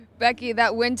Becky,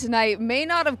 that win tonight may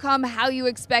not have come how you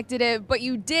expected it, but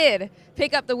you did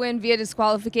pick up the win via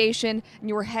disqualification, and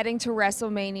you were heading to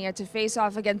WrestleMania to face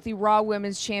off against the Raw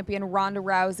Women's Champion Ronda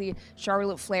Rousey,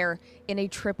 Charlotte Flair, in a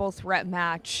triple threat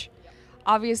match.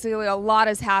 Obviously, a lot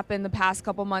has happened the past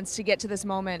couple months to get to this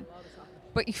moment,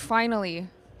 but you finally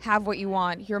have what you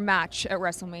want, your match at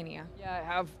WrestleMania.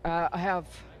 Yeah, I have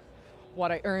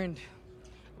what I earned,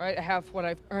 right? I have what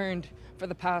I've earned for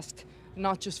the past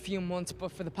not just few months,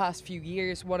 but for the past few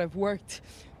years, what I've worked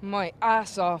my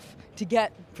ass off to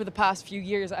get for the past few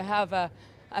years. I have a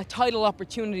title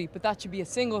opportunity, but that should be a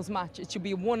singles match. It should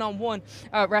be a one-on-one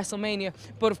at WrestleMania.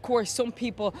 But of course, some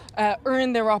people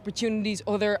earn their opportunities,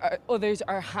 others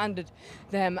are handed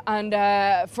them. And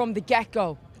from the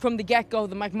get-go, the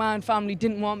McMahon family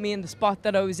didn't want me in the spot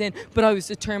that I was in, but I was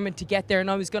determined to get there, and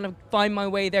I was going to find my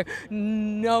way there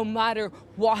no matter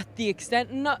what the extent.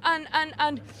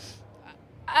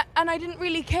 And I didn't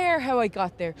really care how I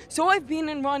got there. So I've been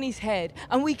in Ronnie's head,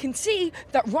 and we can see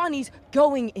that Ronnie's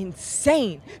going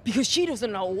insane because she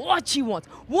doesn't know what she wants.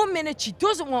 1 minute she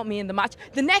doesn't want me in the match,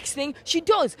 the next thing she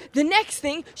does. The next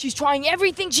thing she's trying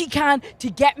everything she can to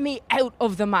get me out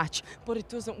of the match, but it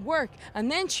doesn't work. And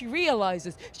then she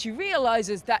realizes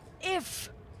that if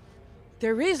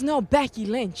there is no Becky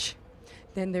Lynch,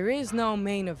 then there is no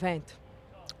main event.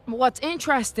 What's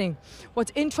interesting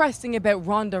about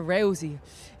Ronda Rousey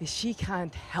is she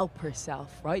can't help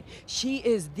herself, right? She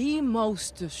is the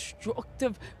most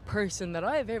destructive person that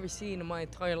I have ever seen in my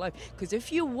entire life. Because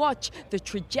if you watch the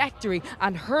trajectory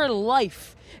and her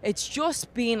life, it's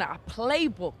just been a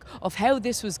playbook of how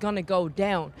this was going to go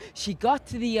down. She got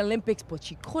to the Olympics, but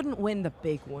she couldn't win the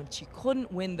big one. She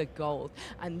couldn't win the gold.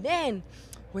 And then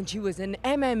when she was in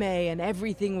MMA and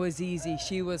everything was easy,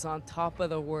 she was on top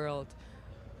of the world.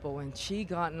 But when she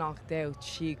got knocked out,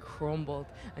 she crumbled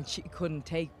and she couldn't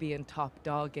take being top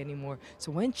dog anymore.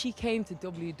 So when she came to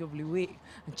WWE,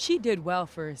 and she did well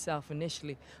for herself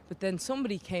initially, but then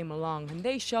somebody came along and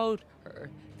they showed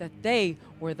her that they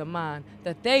were the man,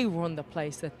 that they run the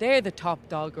place, that they're the top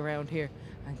dog around here,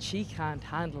 and she can't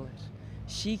handle it.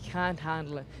 She can't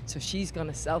handle it, so she's going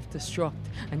to self-destruct,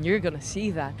 and you're going to see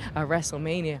that at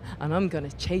WrestleMania, and I'm going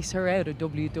to chase her out of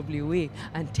WWE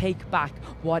and take back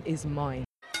what is mine.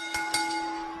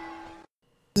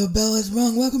 The bell is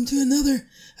rung. Welcome to another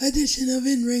edition of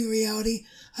In-Ring Reality.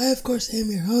 I, of course,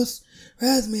 am your host,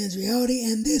 Razman's Reality,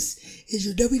 and this is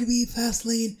your WWE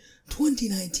Fastlane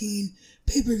 2019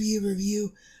 Pay-Per-View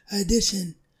Review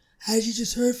Edition. As you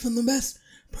just heard from the best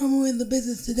promo in the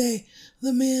business today,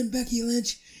 the man Becky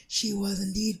Lynch, she was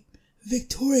indeed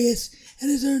victorious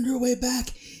and has earned her way back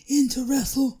into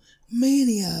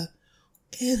WrestleMania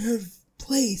and her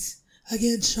place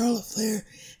against Charlotte Flair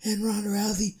and Ronda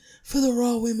Rousey for the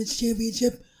Raw Women's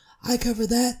Championship. I cover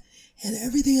that and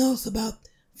everything else about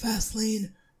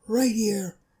Fastlane right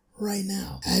here, right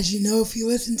now. As you know, if you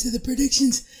listen to the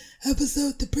predictions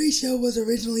episode, the pre-show was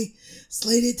originally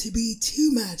slated to be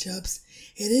 2 matchups.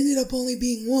 It ended up only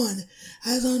being 1,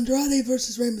 as Andrade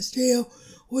vs. Rey Mysterio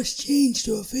was changed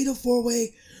to a Fatal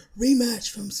 4-Way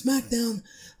rematch from SmackDown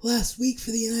last week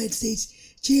for the United States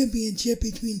Championship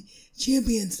between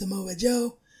champions Samoa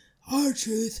Joe,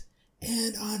 R-Truth,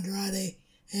 and Andrade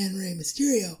and Rey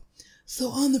Mysterio. So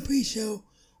on the pre-show,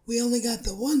 we only got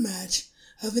the 1 match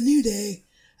of A New Day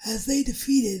as they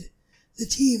defeated the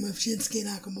team of Shinsuke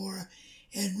Nakamura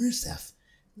and Rusev.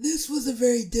 This was a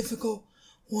very difficult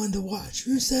one to watch.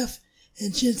 Rusev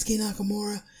and Shinsuke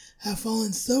Nakamura have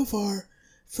fallen so far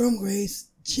from grace.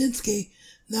 Shinsuke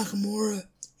Nakamura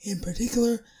in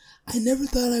particular, I never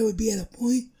thought I would be at a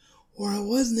point where I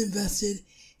wasn't invested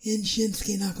in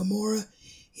Shinsuke Nakamura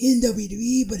in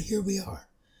WWE, but here we are.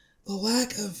 The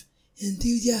lack of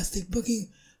enthusiastic booking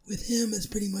with him has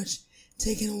pretty much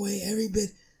taken away every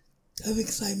bit of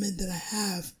excitement that I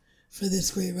have for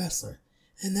this great wrestler,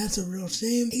 and that's a real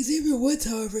shame. Xavier Woods,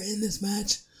 however, in this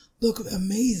match looked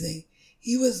amazing.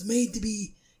 He was made to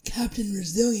be Captain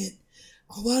Resilient.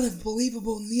 A lot of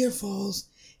believable near falls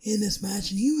in this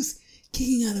match, and he was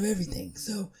kicking out of everything.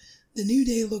 So the New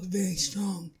Day looked very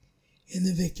strong in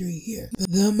the victory here.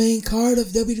 The main card of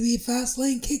WWE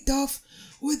Fastlane kicked off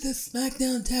with the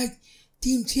SmackDown Tag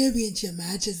Team Championship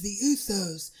match as the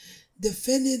Usos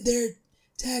defended their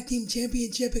Tag Team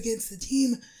Championship against the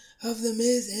team of The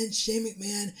Miz and Shane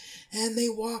McMahon, and they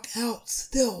walk out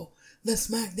still the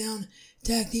SmackDown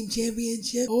Tag Team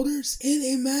Championship holders in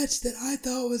a match that I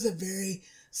thought was a very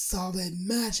solid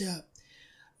matchup.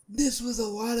 This was a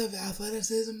lot of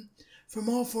athleticism from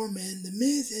all 4 men. The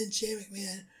Miz and Shane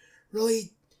McMahon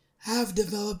really have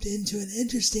developed into an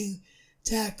interesting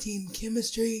tag team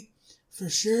chemistry for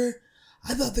sure.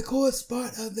 I thought the coolest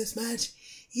spot of this match,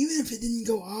 even if it didn't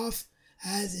go off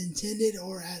as intended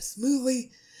or as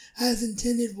smoothly as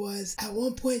intended, was at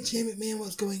one point Shane McMahon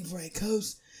was going for a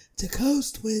coast to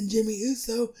coast when Jimmy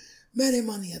Uso met him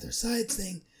on the other side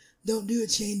saying, "Don't do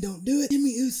it, Shane, don't do it."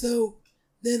 Jimmy Uso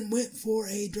then went for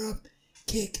a drop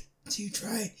kick to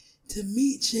try to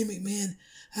meet Shane McMahon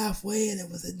halfway, and it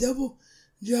was a double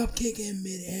drop kick in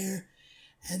midair,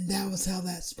 and that was how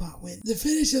that spot went. The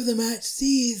finish of the match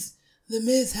sees The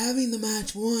Miz having the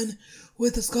match won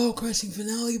with a skull-crushing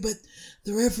finale, but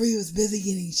the referee was busy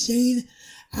getting Shane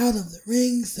out of the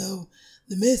ring, so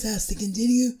The Miz has to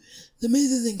continue. The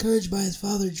Miz is encouraged by his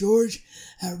father George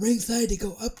at ringside to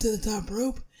go up to the top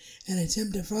rope and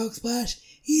attempt a frog splash.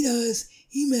 He does.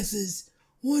 He misses.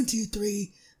 1, 2,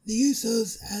 3. The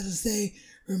Usos, as I say,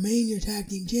 remain your tag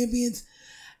team champions.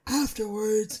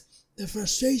 Afterwards, the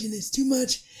frustration is too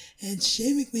much, and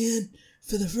Shane McMahon,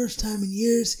 for the first time in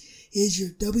years, is your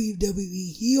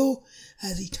WWE heel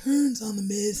as he turns on The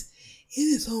Miz in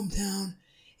his hometown.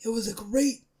 It was a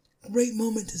great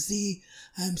moment to see.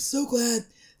 I'm so glad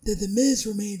that The Miz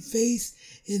remained face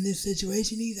in this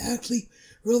situation. He's actually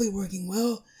really working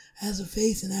well as a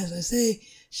face, and as I say,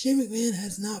 Shane McMahon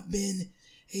has not been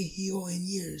a heel in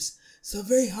years. So a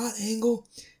very hot angle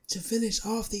to finish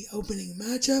off the opening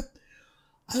matchup.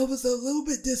 I was a little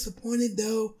bit disappointed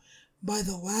though by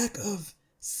the lack of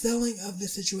selling of the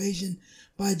situation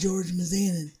by George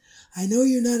Mizanin. I know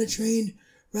you're not a trained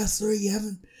wrestler, you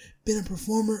haven't been a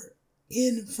performer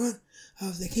in front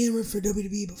of the camera for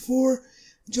WWE before,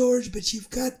 George, but you've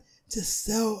got to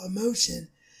sell emotion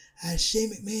as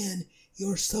Shane McMahon,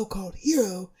 your so-called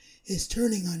hero, is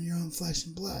turning on your own flesh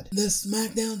and blood. The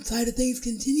SmackDown side of things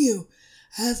continue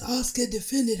as Asuka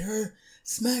defended her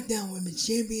SmackDown Women's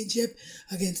Championship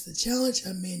against the challenge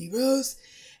of Mandy Rose,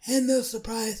 and no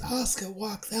surprise, Asuka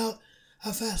walks out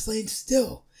of Fastlane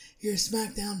still your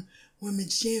SmackDown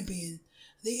Women's Champion.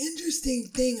 The interesting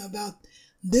thing about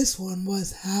this one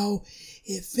was how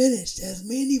it finished, as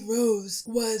Mandy Rose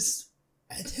was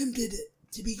attempted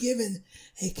to be given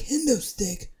a kendo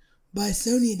stick by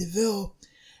Sonya Deville,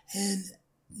 and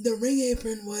the ring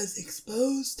apron was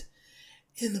exposed.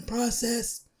 In the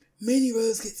process, Mandy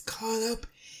Rose gets caught up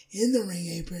in the ring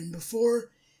apron before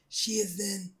she is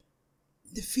then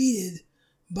defeated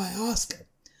by Asuka.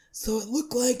 So it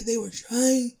looked like they were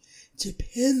trying to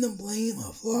pin the blame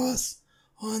of loss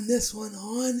on this one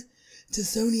on to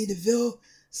Sonya Deville,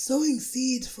 sowing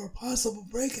seeds for a possible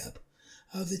breakup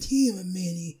of the team of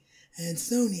Mandy and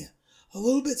Sonya. A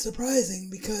little bit surprising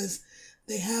because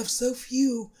they have so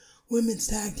few women's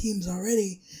tag teams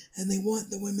already, and they want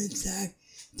the women's tag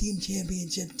team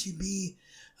championship to be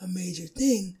a major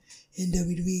thing in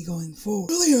WWE going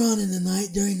forward. Earlier on in the night,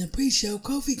 during the pre-show,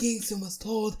 Kofi Kingston was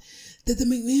told that the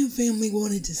McMahon family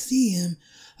wanted to see him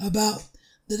about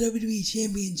the WWE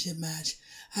Championship match.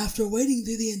 After waiting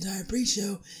through the entire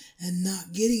pre-show and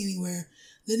not getting anywhere,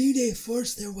 the New Day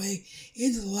forced their way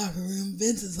into the locker room.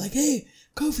 Vince is like, "Hey,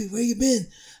 Kofi, where you been?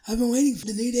 I've been waiting for..."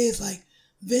 The New Day is like,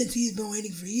 "Vince, he's been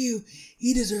waiting for you.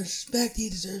 He deserves respect. He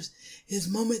deserves his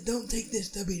moment. Don't take this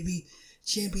WWE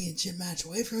Championship match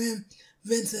away from him."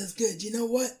 Vince says, "Good. You know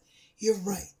what? You're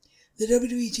right. The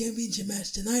WWE Championship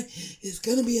match tonight is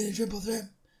going to be in a triple threat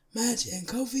match. And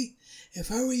Kofi,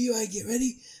 if I were you, I'd get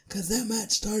ready because that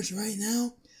match starts right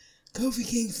now." Kofi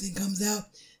Kingston comes out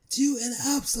to an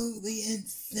absolutely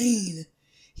insane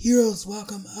Heroes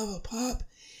Welcome of a pop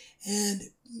and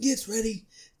gets ready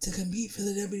to compete for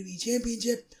the WWE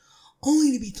Championship,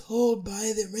 only to be told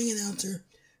by the ring announcer,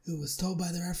 who was told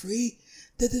by the referee,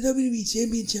 that the WWE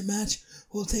Championship match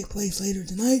will take place later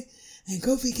tonight, and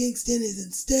Kofi Kingston is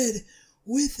instead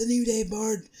with the New Day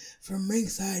barred from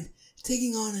ringside,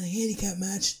 taking on in a handicap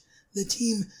match the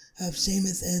team of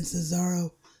Sheamus and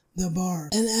Cesaro the Bar.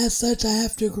 And as such, I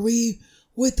have to agree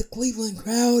with the Cleveland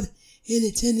crowd in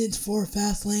attendance for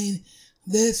Fastlane.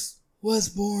 This was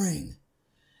boring.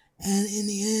 And in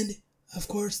the end, of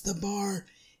course, the Bar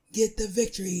get the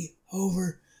victory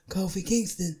over Kofi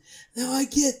Kingston. Now, I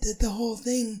get that the whole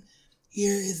thing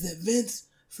here is that Vince,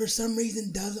 for some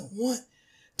reason, doesn't want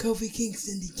Kofi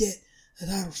Kingston to get a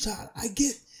title shot. I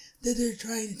get that they're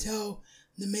trying to tell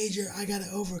the major, I gotta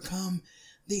overcome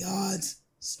the odds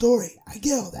story. I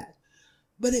get all that.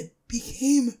 But it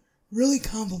became really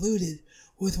convoluted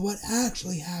with what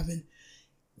actually happened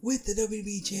with the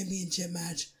WWE Championship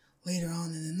match later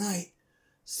on in the night.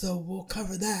 So we'll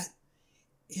cover that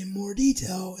in more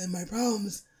detail and my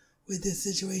problems with this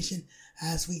situation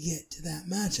as we get to that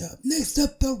matchup. Next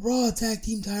up, the Raw Tag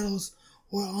Team titles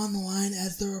were on the line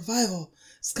as the Revival,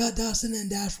 Scott Dawson and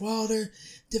Dash Wilder,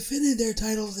 defended their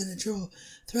titles in a triple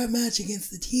threat match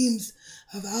against the teams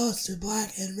of Aleister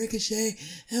Black and Ricochet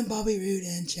and Bobby Roode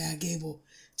and Chad Gable.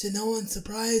 To no one's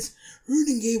surprise, Roode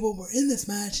and Gable were in this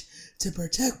match to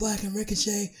protect Black and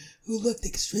Ricochet, who looked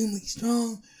extremely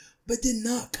strong, but did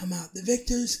not come out the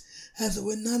victors, as it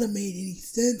would not have made any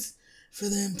sense for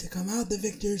them to come out the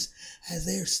victors, as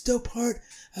they are still part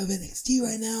of NXT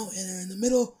right now and are in the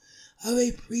middle of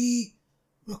a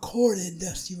pre-recorded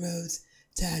Dusty Rhodes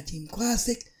Tag Team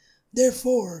Classic.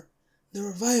 Therefore, the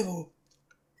Revival,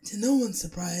 to no one's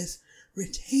surprise,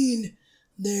 retained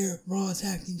their Raw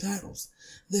Tag Team titles.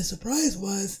 The surprise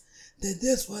was that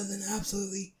this was an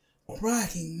absolutely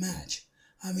cracking match.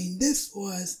 I mean, this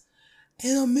was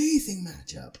an amazing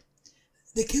matchup.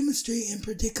 The chemistry in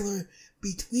particular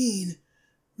between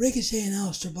Ricochet and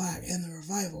Aleister Black and the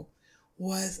Revival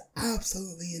was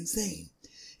absolutely insane.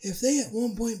 If they at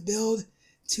one point build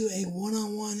to a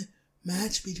one-on-one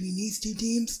match between these two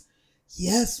teams,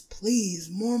 yes, please,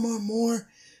 more,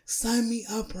 sign me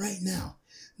up right now.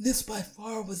 This by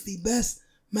far was the best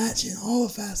match in all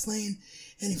of Fastlane,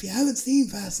 and if you haven't seen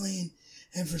Fastlane,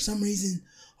 and for some reason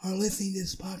are listening to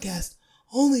this podcast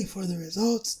only for the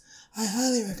results, I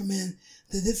highly recommend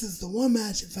that this is the one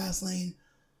match at Fastlane,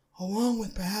 along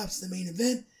with perhaps the main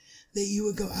event, that you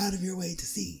would go out of your way to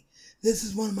see. This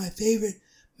is one of my favorite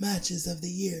matches of the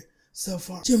year so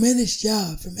far. Tremendous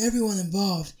job from everyone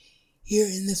involved here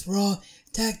in this Raw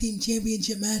Tag Team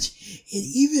Championship match. It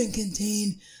even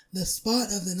contained the spot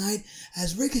of the night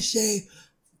as Ricochet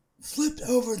flipped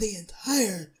over the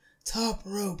entire top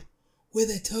rope with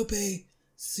a tope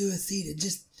suicida.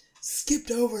 Just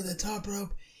skipped over the top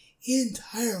rope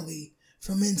entirely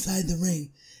from inside the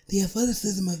ring. The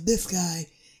athleticism of this guy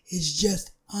is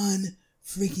just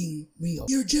unfreaking real.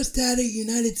 Your Just at a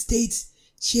United States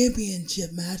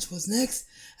Championship match was next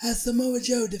as Samoa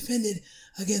Joe defended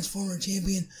against former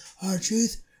champion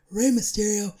R-Truth, Rey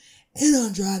Mysterio, and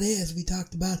Andrade, as we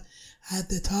talked about at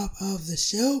the top of the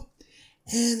show.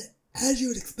 And as you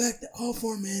would expect, all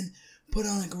four men put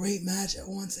on a great match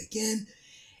once again.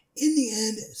 In the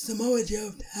end, Samoa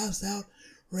Joe taps out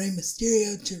Rey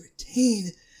Mysterio to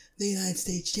retain the United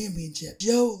States Championship.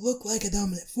 Joe looked like a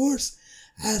dominant force,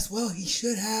 as well he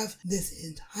should have this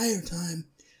entire time.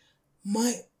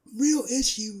 My real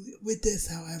issue with this,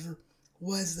 however,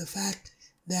 was the fact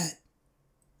that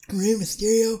Rey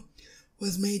Mysterio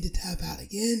was made to tap out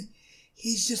again.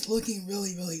 He's just looking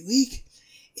really weak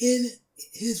in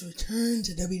his return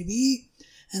to WWE,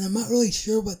 and I'm not really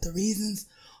sure what the reasons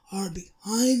are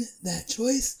behind that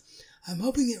choice. I'm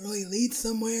hoping it really leads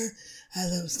somewhere,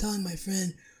 as I was telling my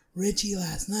friend Richie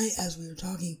last night as we were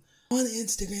talking on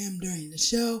Instagram during the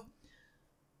show.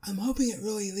 I'm hoping it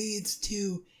really leads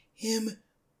to him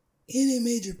in a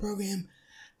major program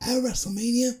at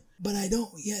WrestleMania, but I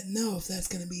don't yet know if that's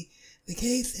going to be the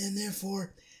case, and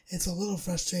therefore it's a little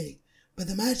frustrating. But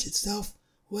the match itself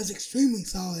was extremely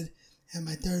solid and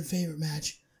my third favorite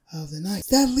match of the night.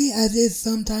 Sadly, as is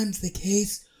sometimes the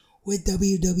case with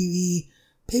WWE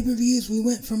pay-per-views, we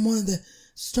went from one of the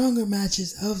stronger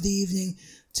matches of the evening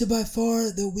to by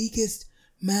far the weakest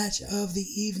match of the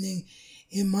evening,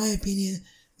 in my opinion,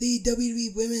 the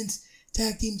WWE Women's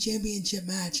Tag Team Championship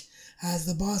match, as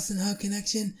the Boston Hug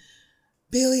Connection,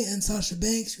 Bayley and Sasha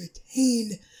Banks,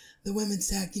 retained the women's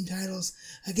tag team titles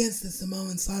against the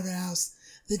Samoan Slaughterhouse,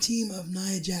 the team of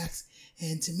Nia Jax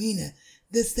and Tamina.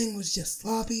 This thing was just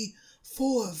sloppy,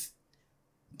 full of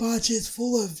botches,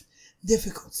 full of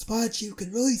difficult spots. You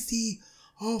could really see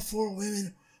all four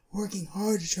women working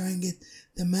hard to try and get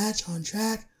the match on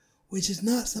track, which is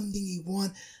not something you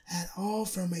want at all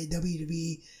from a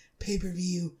WWE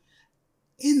pay-per-view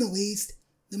in the least.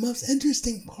 The most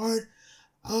interesting part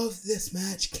of this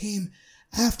match came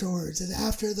afterwards, as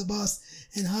after the Boss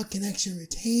and Hug Connection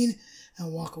retain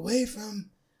and walk away from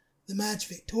the match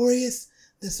victorious,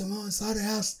 the Samoan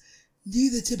Slaughterhouse do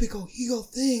the typical heel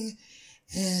thing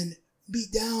and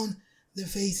beat down the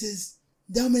faces,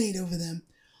 dominate over them,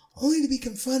 only to be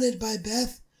confronted by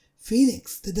Beth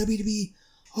Phoenix, the WWE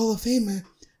Hall of Famer,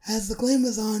 as the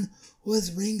Glamazon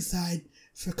was ringside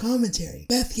for commentary.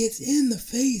 Beth gets in the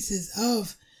faces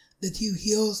of the two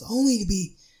heels, only to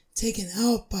be taken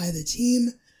out by the team.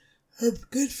 Her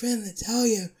good friend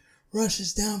Natalya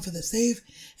rushes down for the save,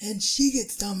 and she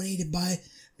gets dominated by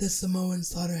the Samoan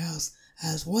Slaughterhouse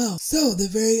as well. So the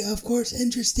very, of course,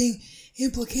 interesting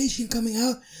implication coming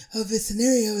out of this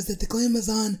scenario is that the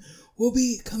Glamazon will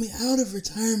be coming out of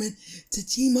retirement to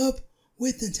team up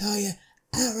with Natalya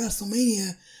at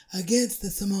WrestleMania against the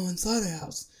Samoan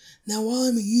Slaughterhouse. Now, while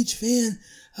I'm a huge fan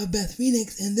of Beth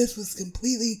Phoenix, and this was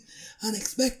completely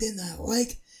unexpected, and I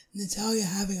like Natalya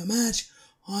having a match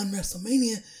on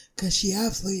WrestleMania because she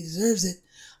absolutely deserves it,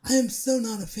 I am so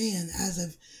not a fan, as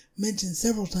I've mentioned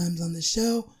several times on the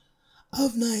show,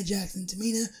 of Nia Jax and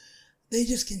Tamina. They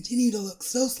just continue to look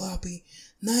so sloppy.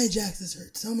 Nia Jax has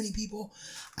hurt so many people.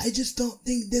 I just don't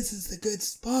think this is the good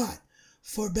spot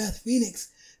for Beth Phoenix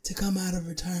to come out of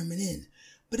retirement in.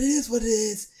 But it is what it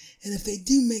is, and if they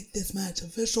do make this match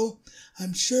official,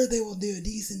 I'm sure they will do a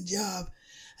decent job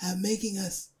at making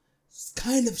us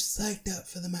kind of psyched up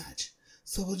for the match.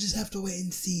 So we'll just have to wait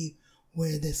and see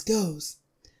where this goes.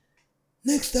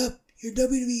 Next up, your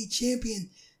WWE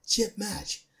Championship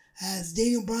match, as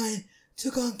Daniel Bryan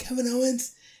took on Kevin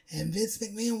Owens, and Vince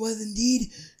McMahon was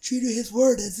indeed true to his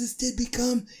word, as this did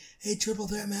become a triple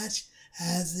threat match,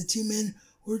 as the two men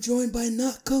were joined by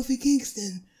not Kofi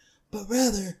Kingston, but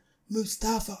rather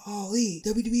Mustafa Ali.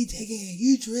 WWE taking a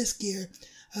huge risk here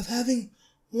of having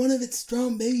one of its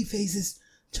strong baby faces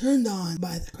turned on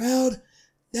by the crowd.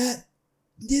 That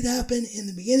did happen in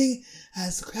the beginning,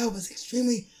 as the crowd was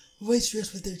extremely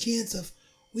boisterous with their chants of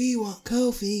 "We want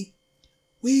Kofi,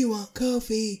 we want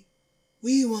Kofi,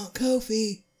 we want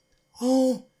Kofi,"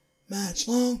 all match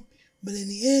long. But in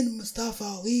the end, Mustafa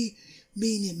Ali,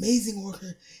 being the amazing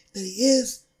worker that he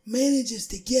is, manages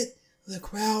to get the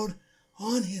crowd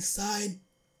on his side.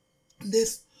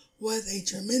 This was a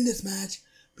tremendous match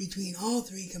between all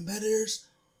three competitors.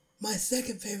 My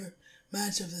second favorite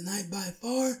match of the night by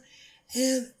far.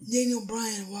 And Daniel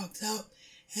Bryan walks out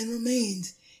and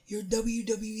remains your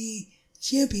WWE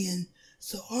champion.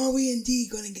 So are we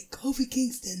indeed going to get Kofi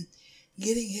Kingston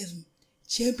getting his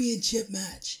championship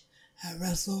match at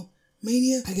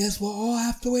WrestleMania? I guess we'll all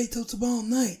have to wait till tomorrow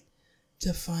night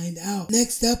to find out.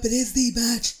 Next up, it is the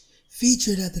match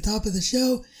featured at the top of the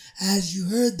show. As you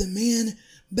heard, the man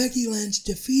Becky Lynch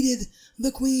defeated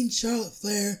the Queen Charlotte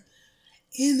Flair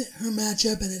in her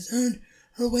matchup and has earned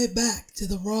her way back to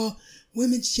the Raw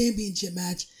Women's Championship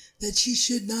match that she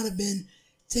should not have been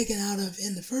taken out of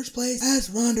in the first place, as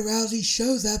Ronda Rousey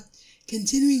shows up,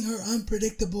 continuing her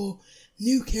unpredictable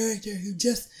new character who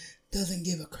just doesn't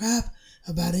give a crap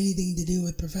about anything to do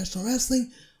with professional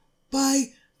wrestling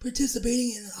by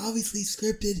participating in an obviously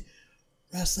scripted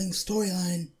wrestling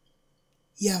storyline.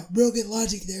 Yeah, real good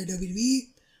logic there, WWE.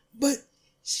 But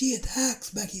she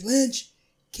attacks Becky Lynch,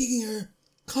 kicking her,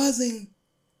 causing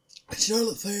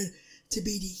Charlotte Flair to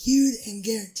be DQ'd and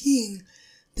guaranteeing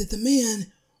that the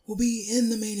man will be in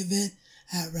the main event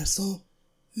at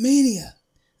WrestleMania.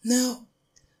 Now,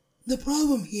 the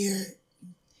problem here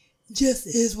just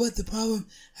is what the problem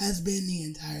has been the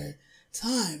entire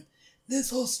time. This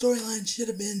whole storyline should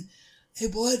have been a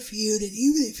blood feud, and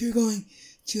even if you're going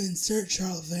to insert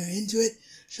Charlotte Flair into it,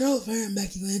 Charlotte Flair and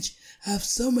Becky Lynch have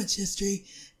so much history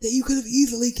that you could have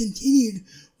easily continued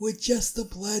with just the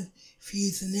blood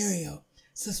feud scenario.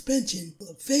 Suspension,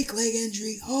 fake leg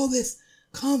injury, all this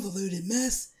convoluted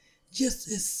mess just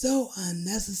is so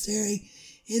unnecessary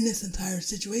in this entire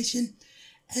situation.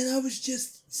 And I was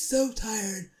just so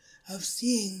tired of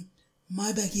seeing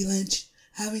my Becky Lynch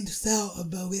having to sell a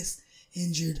bogus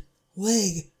injured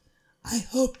leg. I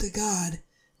hope to God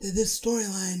that this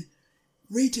storyline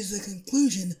reaches a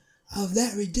conclusion of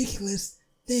that ridiculous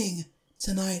thing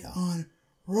tonight on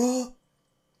Raw.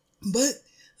 But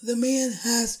the man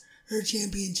has her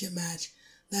championship match.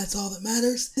 That's all that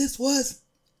matters. This was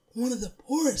one of the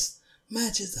poorest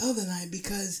matches of the night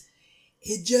because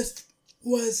it just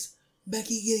was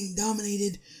Becky getting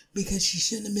dominated because she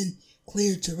shouldn't have been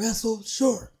cleared to wrestle,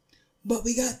 sure. But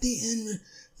we got the end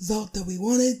result that we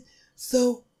wanted,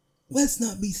 so let's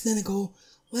not be cynical.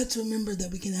 Let's remember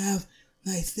that we can have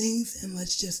nice things and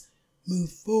let's just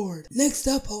move forward. Next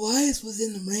up, Elias was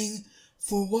in the ring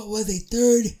for what was a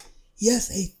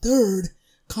third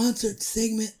concert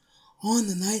segment on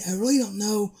the night. I really don't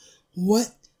know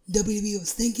what WWE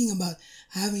was thinking about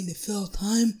having to fill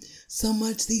time so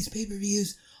much. These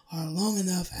pay-per-views are long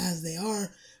enough as they are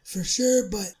for sure,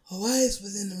 but Elias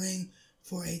was in the ring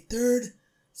for a third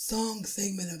song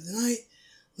segment of the night.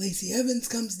 Lacey Evans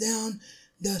comes down,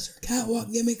 does her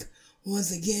catwalk gimmick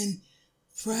once again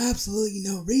for absolutely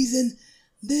no reason.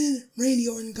 Then Randy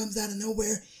Orton comes out of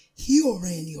nowhere, heel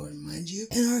Randy Orton, mind you,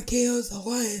 and RKO's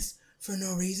Elias for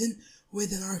no reason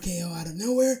with an RKO out of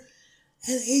nowhere.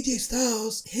 And AJ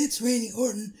Styles hits Randy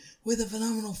Orton with a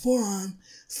phenomenal forearm,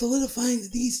 solidifying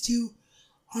that these two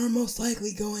are most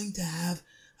likely going to have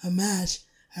a match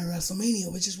at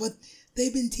WrestleMania, which is what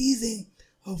they've been teasing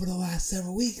over the last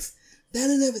several weeks. That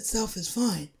in of itself is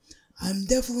fine. I'm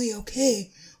definitely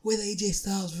okay with AJ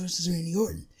Styles versus Randy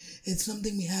Orton. It's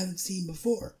something we haven't seen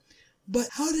before. But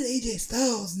how did AJ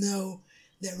Styles know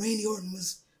that Randy Orton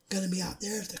was going to be out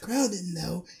there if the crowd didn't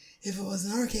know, if it was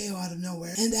an RKO out of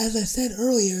nowhere? And as I said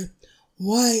earlier,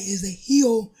 why is a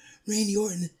heel Randy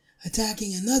Orton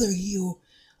attacking another heel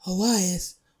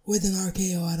Elias with an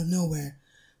RKO out of nowhere?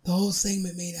 The whole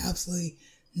segment made absolutely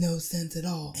no sense at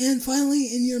all. And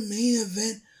finally, in your main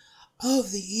event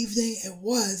of the evening, it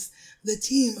was the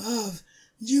team of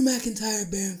Drew McIntyre,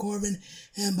 Baron Corbin,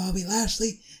 and Bobby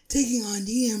Lashley taking on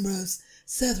Dean Ambrose,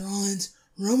 Seth Rollins,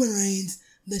 Roman Reigns,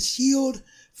 The Shield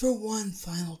for one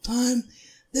final time.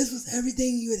 This was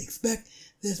everything you would expect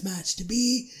this match to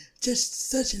be. Just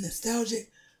such a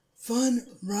nostalgic, fun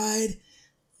ride.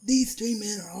 These three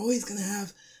men are always going to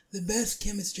have the best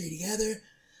chemistry together.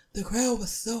 The crowd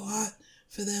was so hot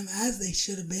for them, as they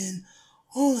should have been,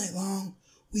 all night long.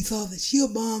 We saw the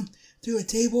Shield bomb through a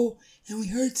table, and we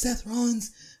heard Seth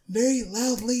Rollins very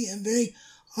loudly and very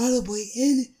audibly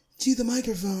into the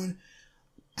microphone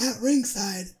at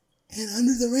ringside and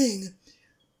under the ring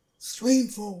scream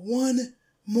for one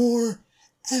more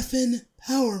effing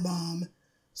power bomb.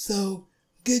 So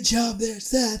good job there,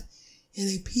 Seth, in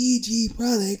a PG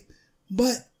product.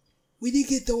 But we did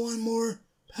get the one more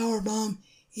power bomb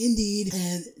indeed,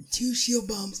 and two Shield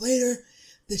bombs later,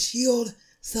 the Shield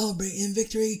celebrate in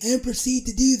victory and proceed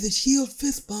to do the Shield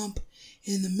fist bump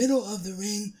in the middle of the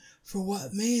ring for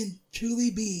what may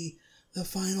truly be the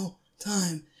final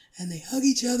time. And they hug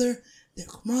each other, they're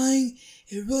crying.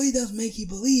 It really does make you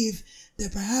believe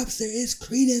that perhaps there is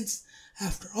credence,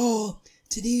 after all,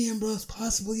 to Dean Ambrose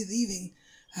possibly leaving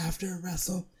after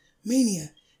WrestleMania.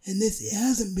 And this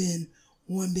hasn't been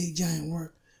one big giant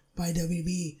work by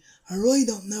WWE. I really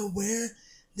don't know where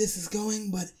this is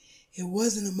going, but it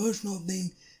was an emotional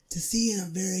thing to see in a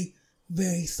very,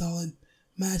 very solid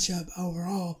matchup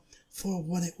overall for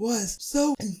what it was.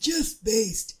 So, just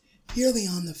based purely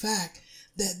on the fact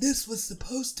that this was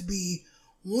supposed to be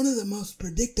one of the most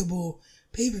predictable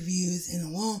pay-per-views in a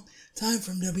long time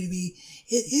from WWE,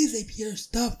 it is a pure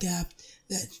stopgap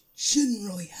that shouldn't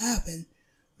really happen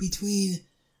between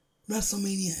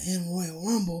WrestleMania and Royal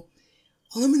Rumble.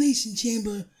 Elimination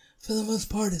Chamber, for the most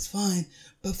part, is fine,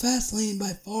 but Fastlane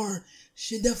by far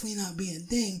should definitely not be a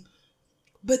thing.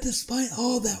 But despite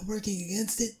all that working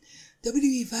against it,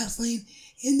 WWE Fastlane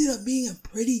ended up being a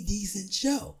pretty decent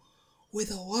show, with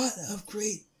a lot of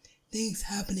great things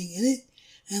happening in it,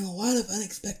 and a lot of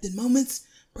unexpected moments,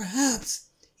 perhaps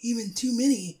even too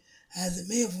many, as it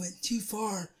may have went too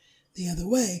far the other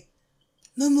way.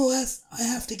 Nonetheless, I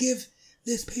have to give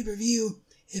this pay-per-view,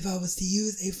 if I was to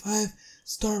use a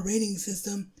 5-star rating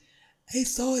system, a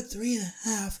solid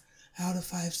 3.5 out of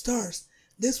 5 stars.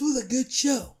 This was a good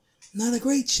show. Not a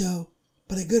great show,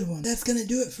 but a good one. That's going to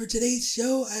do it for today's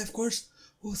show. I, of course,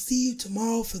 will see you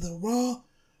tomorrow for the Raw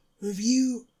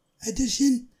review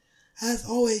edition. As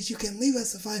always, you can leave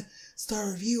us a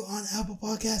 5-star review on Apple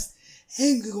Podcasts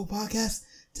and Google Podcasts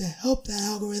to help the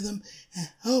algorithm and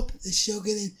help the show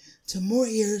get into more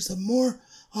ears of more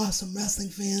awesome wrestling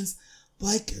fans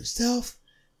like yourself,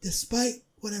 despite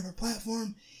whatever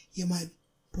platform you might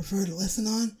prefer to listen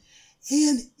on.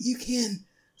 And you can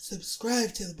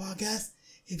subscribe to the podcast,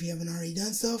 if you haven't already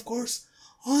done so, of course,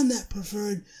 on that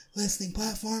preferred listening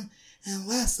platform. And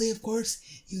lastly, of course,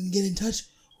 you can get in touch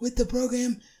with the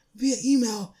program via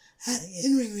email at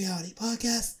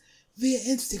InRingRealityPodcast, via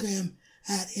Instagram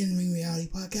at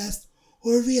InRingRealityPodcast,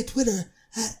 or via Twitter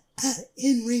at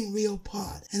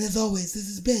InRingRealPod. And as always, this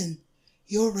has been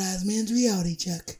your Razman's Reality Check.